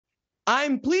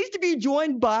I'm pleased to be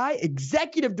joined by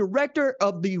Executive Director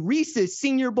of the Reese's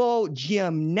Senior Bowl,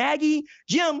 Jim Nagy.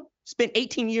 Jim spent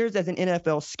 18 years as an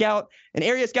NFL scout, an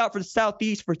area scout for the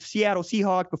Southeast for Seattle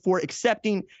Seahawks before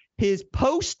accepting his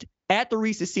post at the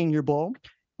Reese's Senior Bowl,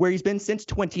 where he's been since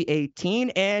 2018.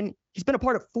 And he's been a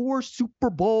part of 4 Super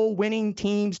Bowl winning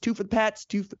teams, 2 for the Pats,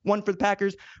 1 for the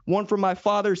Packers, 1 for my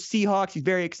father's Seahawks. He's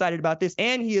very excited about this,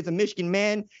 and he is a Michigan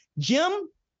man. Jim,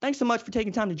 thanks so much for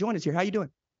taking time to join us here. How you doing?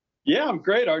 Yeah, I'm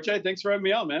great, RJ. Thanks for having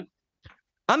me on, man.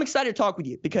 I'm excited to talk with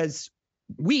you because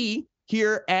we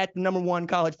here at the #1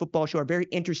 college football show are very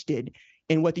interested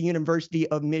in what the University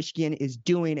of Michigan is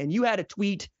doing. And you had a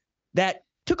tweet that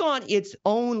took on its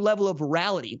own level of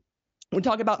virality. We're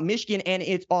talking about Michigan and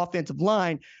its offensive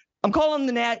line. I'm calling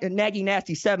the Nagy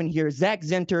Nasty 7 here. Zach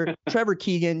Zinter, Trevor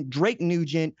Keegan, Drake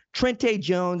Nugent, Trente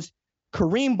Jones,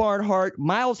 Kareem Barnhart,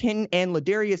 Miles Hinton, and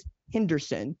Ladarius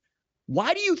Henderson.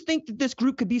 Why do you think that this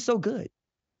group could be so good?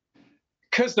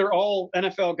 Because they're all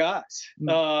NFL guys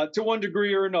to one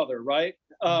degree or another, right?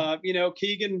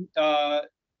 Keegan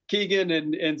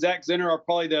and Zach Zinter are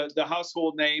probably the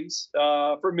household names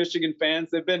for Michigan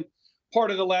fans. They've been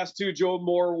part of the last 2 Joe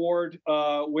Moore Award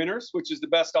winners, which is the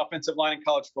best offensive line in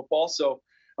college football. So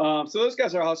those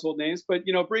guys are household names. But,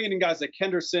 bringing in guys like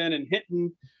Henderson and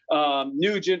Hinton,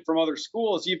 Nugent from other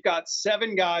schools, you've got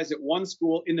 7 guys at one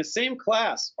school in the same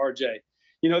class, RJ.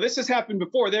 This has happened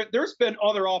before. There's been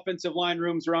other offensive line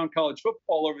rooms around college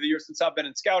football over the years since I've been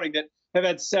in scouting that have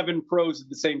had 7 pros at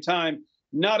the same time,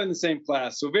 not in the same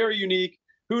class. So very unique.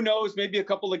 Who knows? Maybe a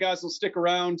couple of guys will stick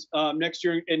around next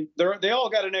year, and they all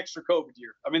got an extra COVID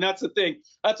year. I mean, that's the thing.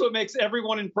 That's what makes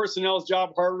everyone in personnel's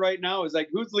job hard right now is like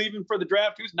who's leaving for the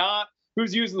draft, who's not,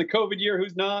 who's using the COVID year,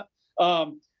 who's not.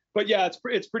 But yeah,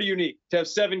 it's pretty unique to have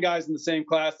 7 guys in the same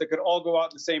class that could all go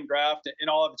out in the same draft and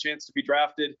all have a chance to be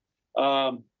drafted.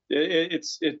 It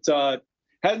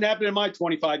hasn't happened in my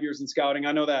 25 years in scouting.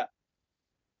 I know that.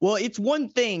 Well, it's one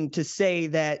thing to say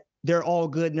that they're all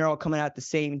good and they're all coming out at the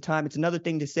same time. It's another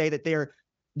thing to say that they're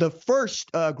the first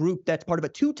group that's part of a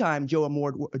 2-time Joe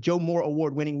Moore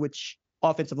Award winning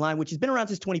offensive line, which has been around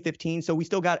since 2015. So we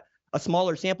still got a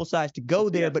smaller sample size to go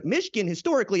there. Yeah. But Michigan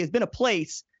historically has been a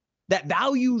place that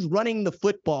values running the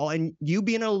football. And you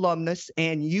being an alumnus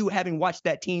and you having watched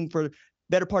that team for the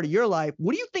better part of your life,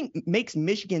 what do you think makes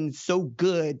Michigan so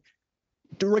good,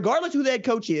 regardless who the head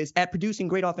coach is, at producing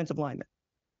great offensive linemen?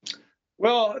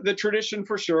 Well, the tradition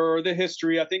for sure, the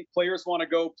history. I think players want to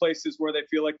go places where they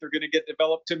feel like they're going to get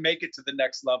developed to make it to the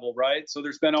next level, right? So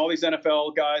there's been all these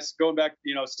NFL guys going back,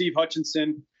 Steve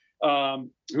Hutchinson,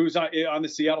 who's on the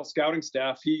Seattle scouting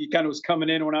staff. He kind of was coming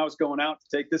in when I was going out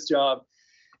to take this job.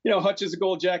 Hutch is a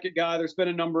gold jacket guy. There's been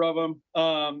a number of them.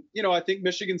 I think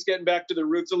Michigan's getting back to their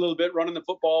roots a little bit, running the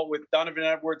football with Donovan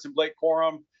Edwards and Blake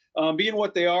Corum. Being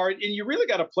what they are, and you really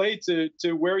got to play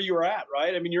to where you're at,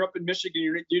 right? I mean, you're up in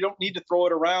Michigan, you don't need to throw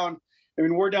it around. I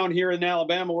mean, we're down here in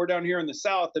Alabama, we're down here in the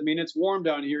South. I mean, it's warm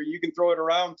down here. You can throw it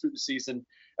around through the season.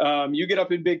 You get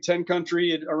up in Big Ten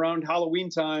country around Halloween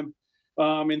time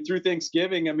and through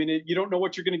Thanksgiving. I mean, you don't know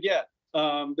what you're going to get.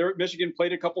 Michigan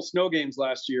played a couple snow games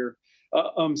last year.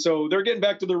 So they're getting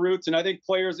back to their roots. And I think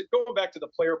players, going back to the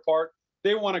player part,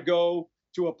 they want to go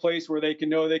to a place where they can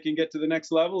know they can get to the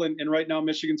next level. And right now,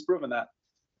 Michigan's proven that.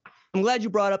 I'm glad you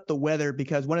brought up the weather,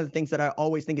 because one of the things that I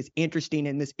always think is interesting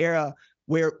in this era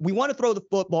where we want to throw the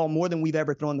football more than we've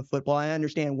ever thrown the football. I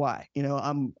understand why.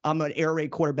 I'm an air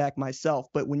raid quarterback myself,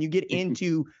 but when you get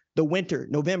into the winter,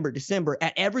 November, December,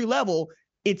 at every level,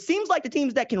 it seems like the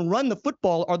teams that can run the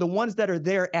football are the ones that are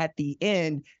there at the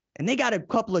end. And they got a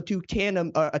couple of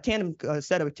a tandem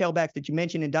set of tailbacks that you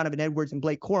mentioned in Donovan Edwards and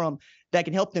Blake Corum that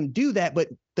can help them do that. But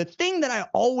the thing that I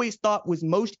always thought was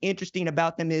most interesting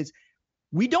about them is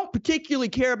we don't particularly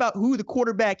care about who the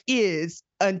quarterback is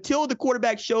until the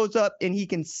quarterback shows up and he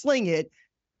can sling it.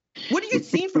 What have you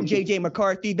seen from J.J.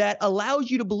 McCarthy that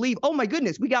allows you to believe, oh, my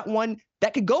goodness, we got one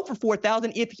that could go for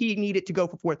 4,000 if he needed to go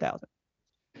for 4,000?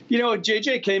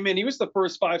 JJ came in. He was the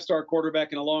first 5-star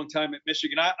quarterback in a long time at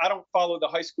Michigan. I don't follow the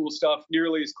high school stuff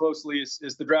nearly as closely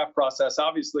as the draft process,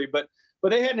 obviously, but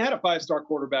they hadn't had a 5-star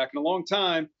quarterback in a long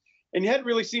time. And you hadn't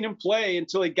really seen him play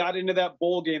until he got into that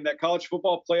bowl game, that college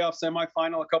football playoff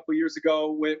semifinal a couple of years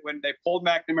ago when they pulled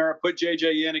McNamara, put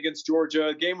JJ in against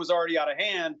Georgia. The game was already out of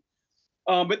hand.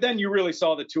 But then you really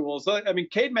saw the tools. I mean,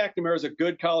 Cade McNamara is a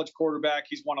good college quarterback.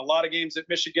 He's won a lot of games at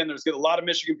Michigan. There's a lot of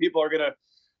Michigan people are going to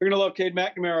love Cade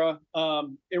McNamara,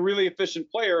 a really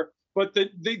efficient player. But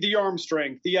the arm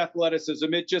strength, the athleticism,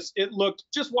 it looked,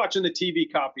 just watching the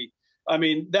TV copy. I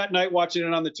mean, that night watching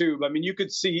it on the tube, I mean, you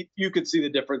could see the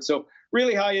difference. So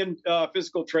really high-end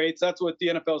physical traits. That's what the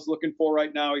NFL is looking for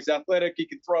right now. He's athletic. He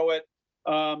can throw it.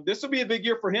 This will be a big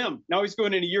year for him. Now he's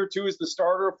going into year 2 as the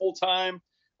starter full time.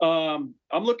 I'm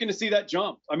looking to see that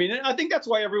jump. I mean, I think that's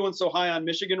why everyone's so high on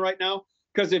Michigan right now,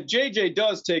 because if JJ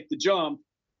does take the jump,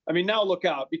 I mean, now look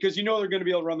out, because you know they're going to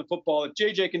be able to run the football. If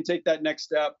JJ can take that next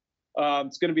step,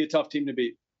 it's going to be a tough team to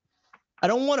beat. I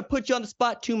don't want to put you on the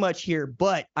spot too much here,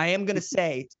 but I am going to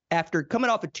say, after coming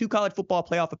off of 2 college football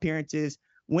playoff appearances,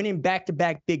 winning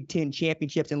back-to-back Big Ten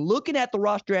championships, and looking at the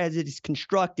roster as it is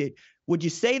constructed, would you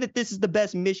say that this is the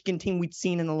best Michigan team we've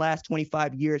seen in the last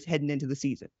 25 years heading into the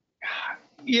season?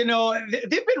 You know, they've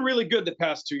been really good the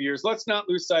past 2 years. Let's not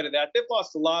lose sight of that. They've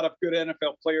lost a lot of good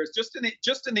NFL players just in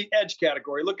the edge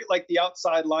category. Look at like the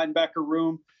outside linebacker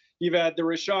room. You've had the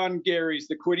Rashawn Garys,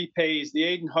 the Kwity Pays, the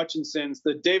Aiden Hutchinsons,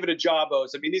 the David Ajabos.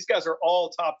 I mean, these guys are all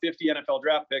top 50 NFL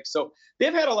draft picks. So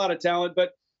they've had a lot of talent,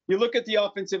 but you look at the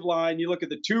offensive line, you look at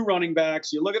the 2 running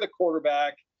backs, you look at the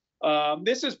quarterback.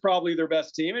 This is probably their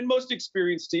best team and most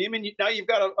experienced team. And now you've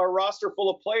got a roster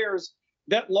full of players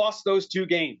that lost those 2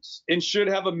 games and should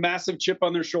have a massive chip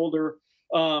on their shoulder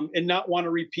and not want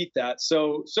to repeat that.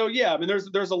 So yeah, I mean,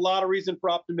 there's a lot of reason for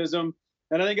optimism.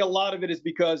 And I think a lot of it is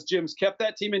because Jim's kept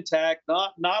that team intact,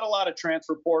 not a lot of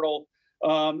transfer portal,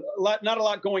 not a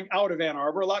lot going out of Ann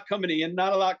Arbor, a lot coming in,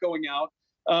 not a lot going out.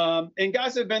 And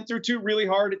guys have been through 2 really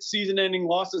hard season-ending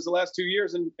losses the last 2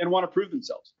 years and want to prove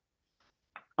themselves.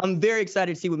 I'm very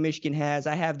excited to see what Michigan has.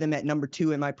 I have them at number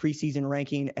 2 in my preseason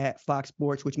ranking at Fox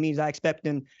Sports, which means I expect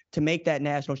them to make that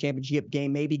national championship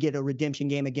game, maybe get a redemption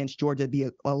game against Georgia. It'd be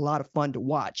a lot of fun to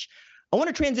watch. I want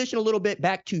to transition a little bit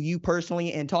back to you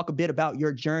personally and talk a bit about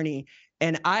your journey.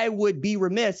 And I would be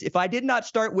remiss if I did not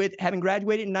start with having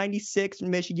graduated in '96 in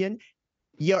Michigan,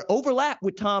 your overlap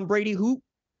with Tom Brady, who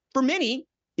for many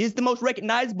is the most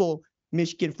recognizable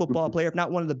Michigan football player, if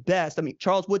not one of the best. I mean,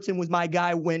 Charles Woodson was my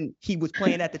guy when he was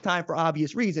playing at the time for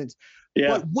obvious reasons. Yeah.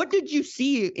 But what did you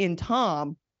see in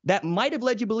Tom that might have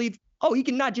led you to believe, oh, he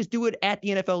can not just do it at the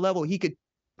NFL level, he could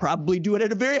probably do it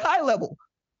at a very high level?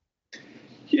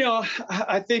 You know,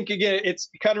 I think, again, it's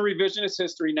kind of revisionist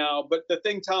history now, but the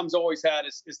thing Tom's always had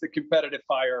is the competitive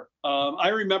fire. I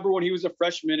remember when he was a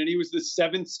freshman and he was the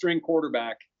 7th string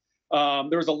quarterback.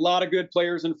 There was a lot of good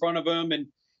players in front of him, and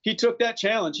he took that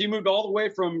challenge. He moved all the way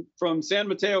from San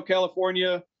Mateo,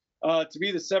 California, to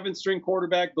be the 7th string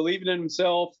quarterback, believing in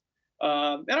himself.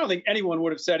 I don't think anyone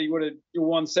would have said he would have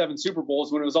won 7 Super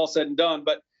Bowls when it was all said and done,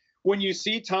 but when you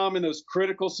see Tom in those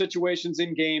critical situations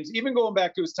in games, even going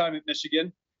back to his time at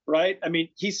Michigan, right? I mean,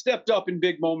 he stepped up in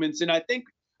big moments. And I think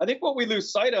what we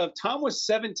lose sight of, Tom was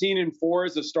 17-4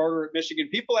 as a starter at Michigan.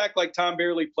 People act like Tom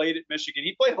barely played at Michigan.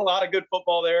 He played a lot of good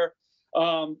football there.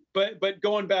 But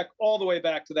going back all the way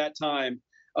back to that time,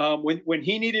 when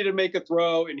he needed to make a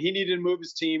throw and he needed to move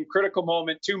his team, critical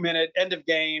moment, 2-minute, end of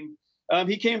game,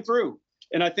 he came through.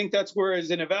 And I think that's where, as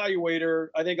an evaluator,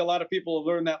 I think a lot of people have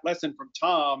learned that lesson from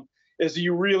Tom, is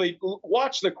you really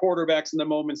watch the quarterbacks in the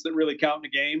moments that really count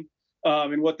in the game,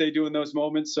 and what they do in those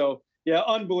moments. So yeah,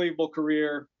 unbelievable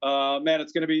career. Man,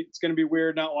 it's gonna be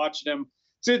weird not watching him.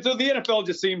 So the NFL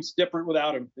just seems different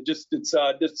without him. It just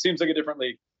seems like a different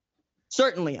league.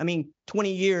 Certainly. I mean,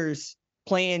 20 years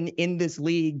playing in this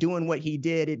league, doing what he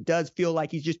did, it does feel like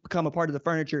he's just become a part of the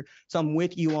furniture. So I'm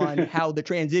with you on how the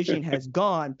transition has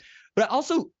gone. But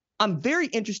I'm very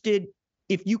interested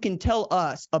if you can tell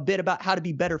us a bit about how to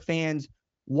be better fans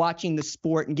watching the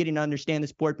sport and getting to understand the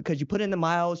sport, because you put in the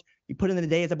miles, you put in the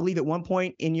days. I believe at one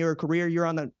point in your career, you're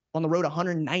on the road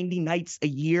 190 nights a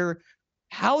year.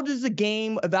 How does the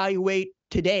game evaluate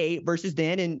today versus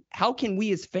then? And how can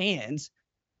we as fans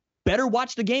better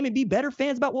watch the game and be better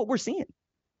fans about what we're seeing?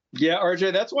 Yeah,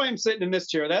 RJ, that's why I'm sitting in this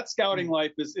chair. That scouting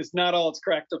life is not all it's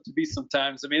cracked up to be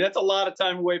sometimes. I mean, that's a lot of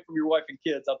time away from your wife and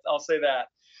kids. I'll say that.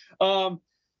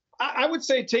 I would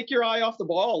say take your eye off the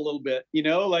ball a little bit. You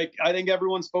know, like, I think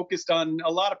everyone's focused on,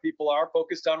 a lot of people are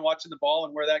focused on watching the ball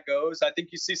and where that goes. I think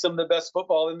you see some of the best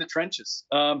football in the trenches.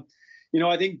 You know,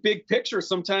 I think big picture,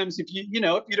 sometimes if you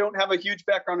don't have a huge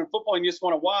background in football and you just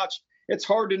want to watch, it's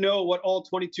hard to know what all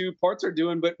 22 parts are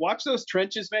doing. But watch those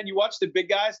trenches, man. You watch the big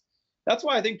guys. That's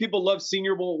why I think people love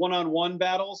Senior Bowl one-on-one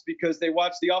battles, because they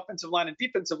watch the offensive line and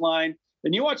defensive line,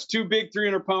 and you watch 2 big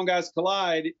 300-pound guys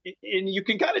collide, and you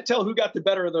can kind of tell who got the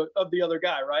better of the other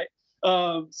guy, right?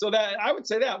 So that I would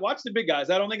say that watch the big guys.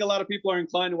 I don't think a lot of people are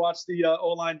inclined to watch the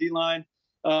O-line, D-line,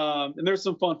 and there's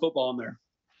some fun football in there.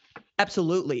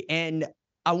 Absolutely, and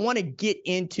I want to get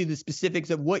into the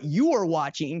specifics of what you are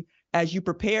watching as you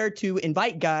prepare to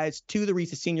invite guys to the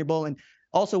Reese's Senior Bowl, and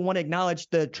also want to acknowledge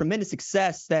the tremendous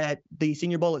success that the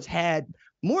Senior Bowl has had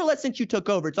more or less since you took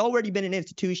over. It's already been an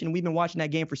institution. We've been watching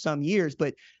that game for some years,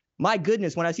 but my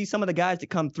goodness, when I see some of the guys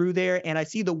that come through there and I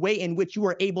see the way in which you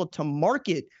are able to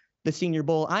market the Senior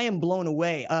Bowl, I am blown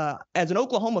away. As an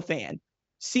Oklahoma fan,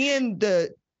 seeing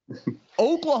the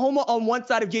Oklahoma on one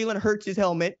side of Jalen Hurts'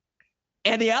 helmet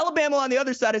and the Alabama on the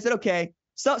other side, I said, okay,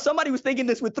 so somebody was thinking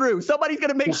this one through. Somebody's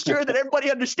going to make sure that everybody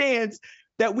understands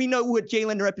that we know what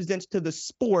Jalen represents to the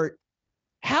sport.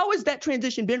 How has that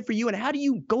transition been for you, and how do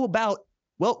you go about,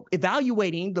 well,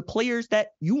 evaluating the players that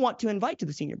you want to invite to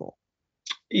the Senior Bowl?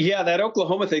 Yeah, that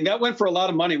Oklahoma thing, that went for a lot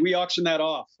of money. We auctioned that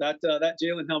off. That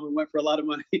Jalen helmet went for a lot of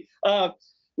money.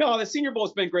 No, the Senior Bowl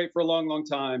has been great for a long, long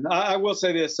time. I will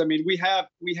say this. I mean, we have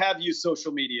used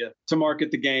social media to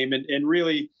market the game and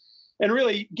really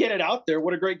get it out there.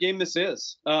 What a great game this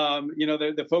is.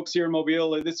 The folks here in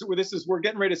Mobile, we're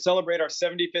getting ready to celebrate our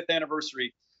 75th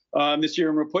anniversary this year,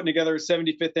 and we're putting together a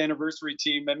 75th anniversary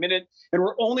team. And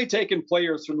we're only taking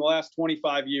players from the last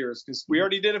 25 years because we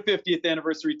already did a 50th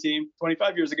anniversary team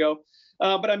 25 years ago.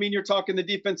 But I mean, you're talking the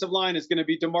defensive line is going to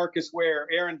be DeMarcus Ware,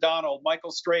 Aaron Donald,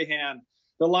 Michael Strahan.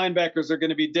 The linebackers are going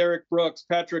to be Derek Brooks,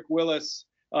 Patrick Willis,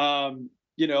 Brian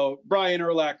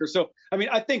Urlacher. So, I mean,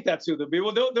 I think that's who they'll be.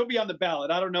 Well, they'll be on the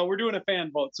ballot. I don't know. We're doing a fan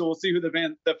vote, so we'll see who the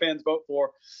fans vote for.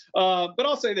 But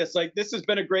I'll say this, this has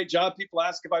been a great job. People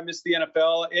ask if I miss the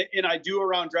NFL, and I do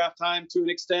around draft time to an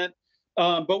extent.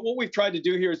 But what we've tried to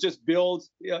do here is just build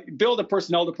a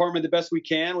personnel department the best we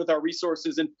can with our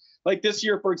resources. And like this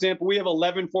year, for example, we have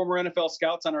 11 former NFL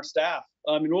scouts on our staff.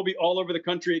 And we'll be all over the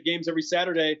country at games every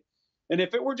Saturday. And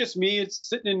if it were just me, it's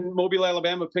sitting in Mobile,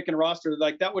 Alabama, picking a roster,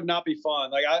 that would not be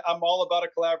fun. I'm all about a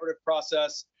collaborative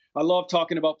process. I love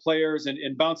talking about players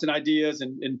and bouncing ideas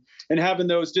and having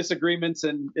those disagreements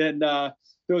and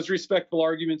those respectful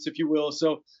arguments, if you will.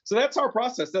 So that's our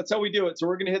process. That's how we do it. So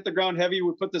we're going to hit the ground heavy.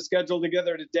 We put the schedule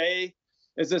together today.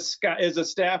 As a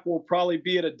staff, we'll probably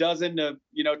be at a dozen to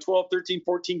 12, 13,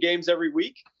 14 games every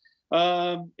week.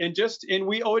 And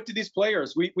we owe it to these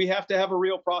players. We have to have a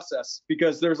real process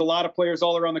because there's a lot of players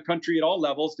all around the country at all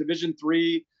levels, Division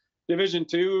III, Division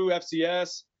II,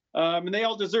 FCS, and they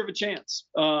all deserve a chance.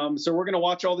 So we're going to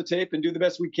watch all the tape and do the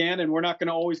best we can. And we're not going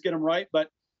to always get them right, but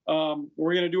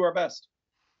we're going to do our best.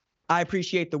 I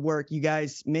appreciate the work. You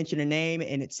guys mention a name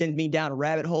and it sends me down a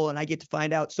rabbit hole, and I get to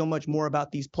find out so much more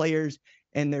about these players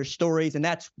and their stories. And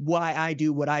that's why I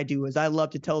do what I do, is I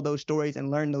love to tell those stories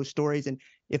and learn those stories. And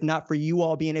if not for you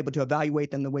all being able to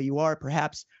evaluate them the way you are,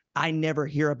 perhaps I never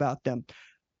hear about them.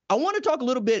 I want to talk a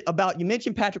little bit about, you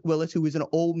mentioned Patrick Willis, who is an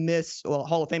Ole Miss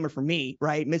Hall of Famer for me,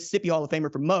 right? Mississippi Hall of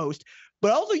Famer for most,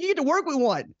 but also you get to work with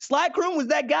one. Sly Croom was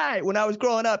that guy when I was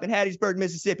growing up in Hattiesburg,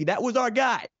 Mississippi. That was our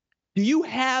guy. Do you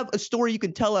have a story you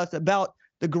can tell us about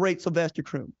the great Sylvester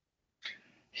Croom?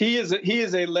 He is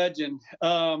a legend.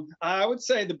 I would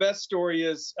say the best story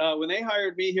is when they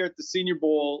hired me here at the Senior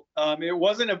Bowl.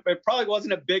 It probably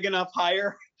wasn't a big enough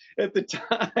hire at the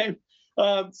time.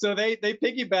 So they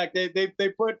piggybacked. They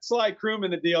put Sly Croom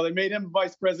in the deal. They made him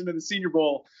vice president of the Senior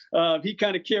Bowl. He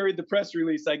kind of carried the press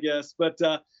release, I guess. But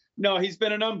no, he's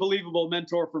been an unbelievable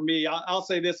mentor for me. I'll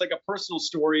say this, like a personal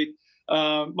story.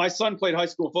 My son played high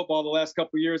school football the last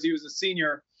couple of years. He was a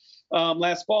senior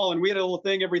last fall, and we had a little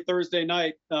thing every Thursday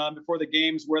night before the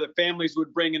games where the families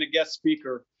would bring in a guest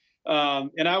speaker.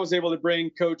 And I was able to bring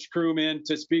Coach Croom in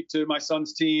to speak to my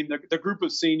son's team, the group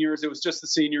of seniors. It was just the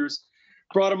seniors.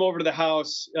 Brought him over to the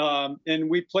house, and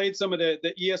we played some of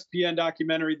the ESPN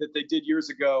documentary that they did years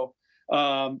ago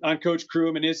on Coach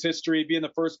Croom and his history, being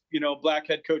the first, black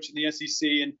head coach in the SEC,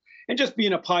 and just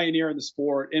being a pioneer in the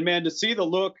sport. And man, to see the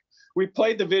look, we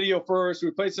played the video first.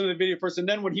 We played some of the video first, and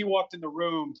then when he walked in the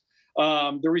room,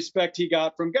 the respect he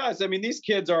got from guys. I mean, these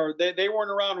kids they weren't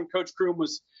around when Coach Croom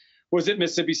was at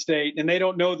Mississippi State, and they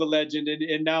don't know the legend.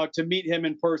 And now to meet him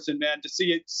in person, man, to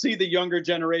see the younger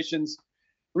generations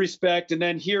respect, and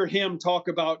then hear him talk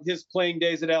about his playing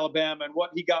days at Alabama and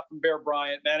what he got from Bear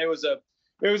Bryant, man, it was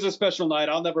a special night.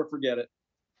 I'll never forget it.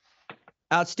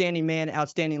 Outstanding man,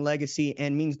 outstanding legacy,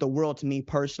 and means the world to me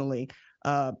personally.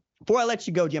 Before I let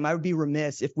you go, Jim, I would be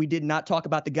remiss if we did not talk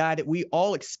about the guy that we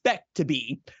all expect to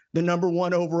be the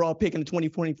 #1 overall pick in the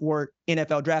 2024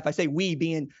 NFL draft. I say we,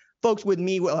 being folks with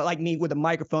me, like me, with a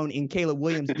microphone, in Caleb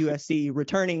Williams at USC,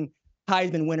 returning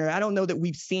Heisman winner. I don't know that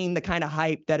we've seen the kind of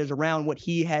hype that is around what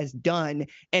he has done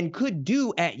and could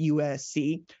do at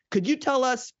USC. Could you tell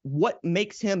us what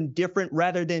makes him different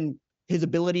rather than his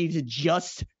ability to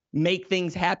just make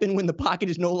things happen when the pocket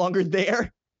is no longer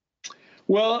there?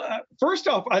 Well, first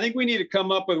off, I think we need to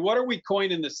come up with, what are we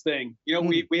coining this thing?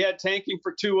 We had tanking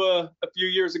for Tua a few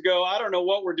years ago. I don't know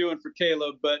what we're doing for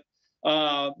Caleb, but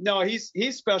no,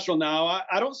 he's special now.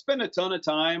 I don't spend a ton of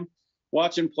time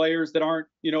watching players that aren't,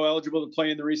 eligible to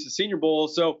play in the Reese's Senior Bowl.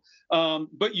 So,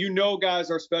 but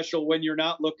guys are special when you're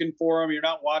not looking for them, you're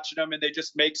not watching them, and they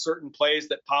just make certain plays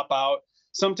that pop out.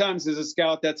 Sometimes as a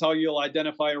scout, that's how you'll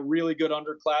identify a really good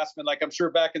underclassman. Like I'm sure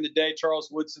back in the day, Charles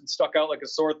Woodson stuck out like a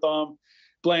sore thumb,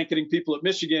 blanketing people at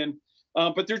Michigan.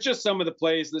 But there's just some of the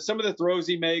plays, some of the throws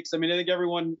he makes. I mean, I think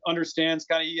everyone understands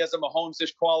kind of he has a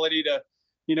Mahomes-ish quality to,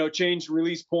 change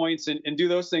release points and do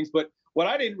those things. But what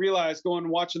I didn't realize going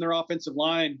and watching their offensive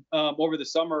line over the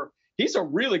summer, he's a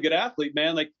really good athlete,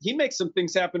 man. Like he makes some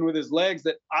things happen with his legs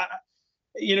that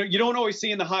you don't always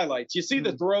see in the highlights. You see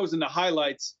the throws in the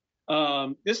highlights.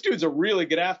 This dude's a really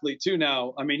good athlete too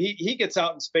now. I mean, he gets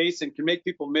out in space and can make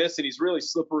people miss, and he's really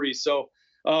slippery. So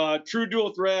true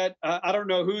dual threat. I don't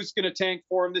know who's going to tank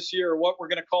for him this year or what we're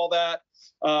going to call that.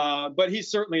 But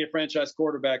he's certainly a franchise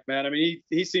quarterback, man. I mean,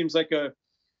 he seems like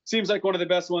one of the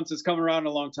best ones that's come around in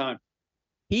a long time.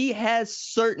 He has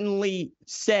certainly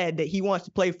said that he wants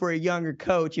to play for a younger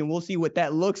coach, and we'll see what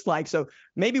that looks like. So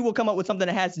maybe we'll come up with something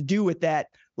that has to do with that.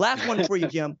 Last one for you,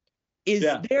 Jim. Is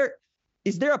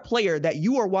there a player that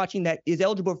you are watching that is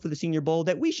eligible for the Senior Bowl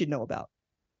that we should know about?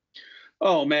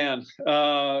 Oh, man.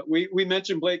 We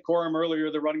mentioned Blake Corum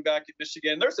earlier, the running back at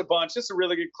Michigan. There's a bunch. This is a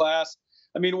really good class.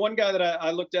 I mean, one guy that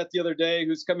I looked at the other day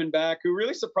who's coming back, who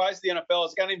really surprised the NFL,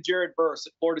 is a guy named Jared Verse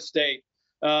at Florida State.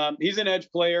 He's an edge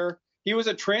player. He was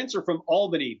a transfer from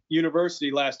Albany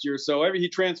University last year. So he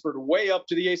transferred way up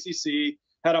to the ACC,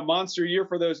 had a monster year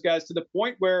for those guys to the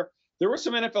point where there were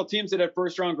some NFL teams that had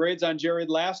first-round grades on Jared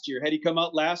last year, had he come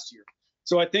out last year.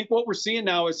 So I think what we're seeing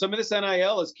now is some of this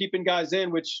NIL is keeping guys in,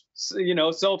 which,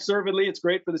 self-servedly, it's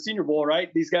great for the Senior Bowl,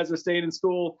 right? These guys are staying in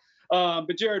school.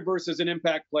 But Jared Verse is an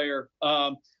impact player.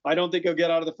 I don't think he'll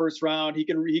get out of the first round. He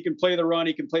can play the run.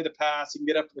 He can play the pass. He can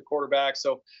get up to the quarterback.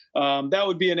 So that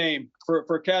would be a name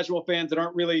for casual fans that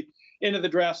aren't really into the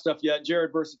draft stuff yet.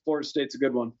 Jared Verse at Florida State's a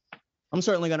good one. I'm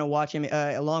certainly going to watch him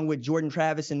along with Jordan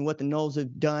Travis and what the Noles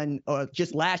have done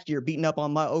just last year, beating up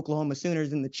on my Oklahoma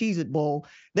Sooners in the Cheez-It Bowl.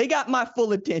 They got my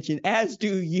full attention, as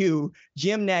do you,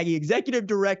 Jim Nagy, Executive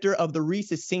Director of the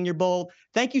Reese's Senior Bowl.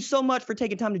 Thank you so much for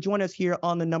taking time to join us here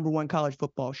on the #1 College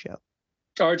Football Show.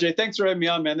 RJ, thanks for having me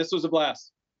on, man. This was a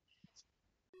blast.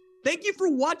 Thank you for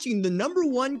watching the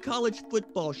 #1 College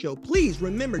Football Show. Please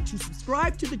remember to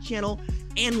subscribe to the channel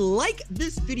and like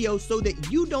this video so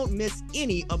that you don't miss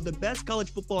any of the best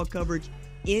college football coverage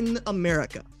in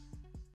America.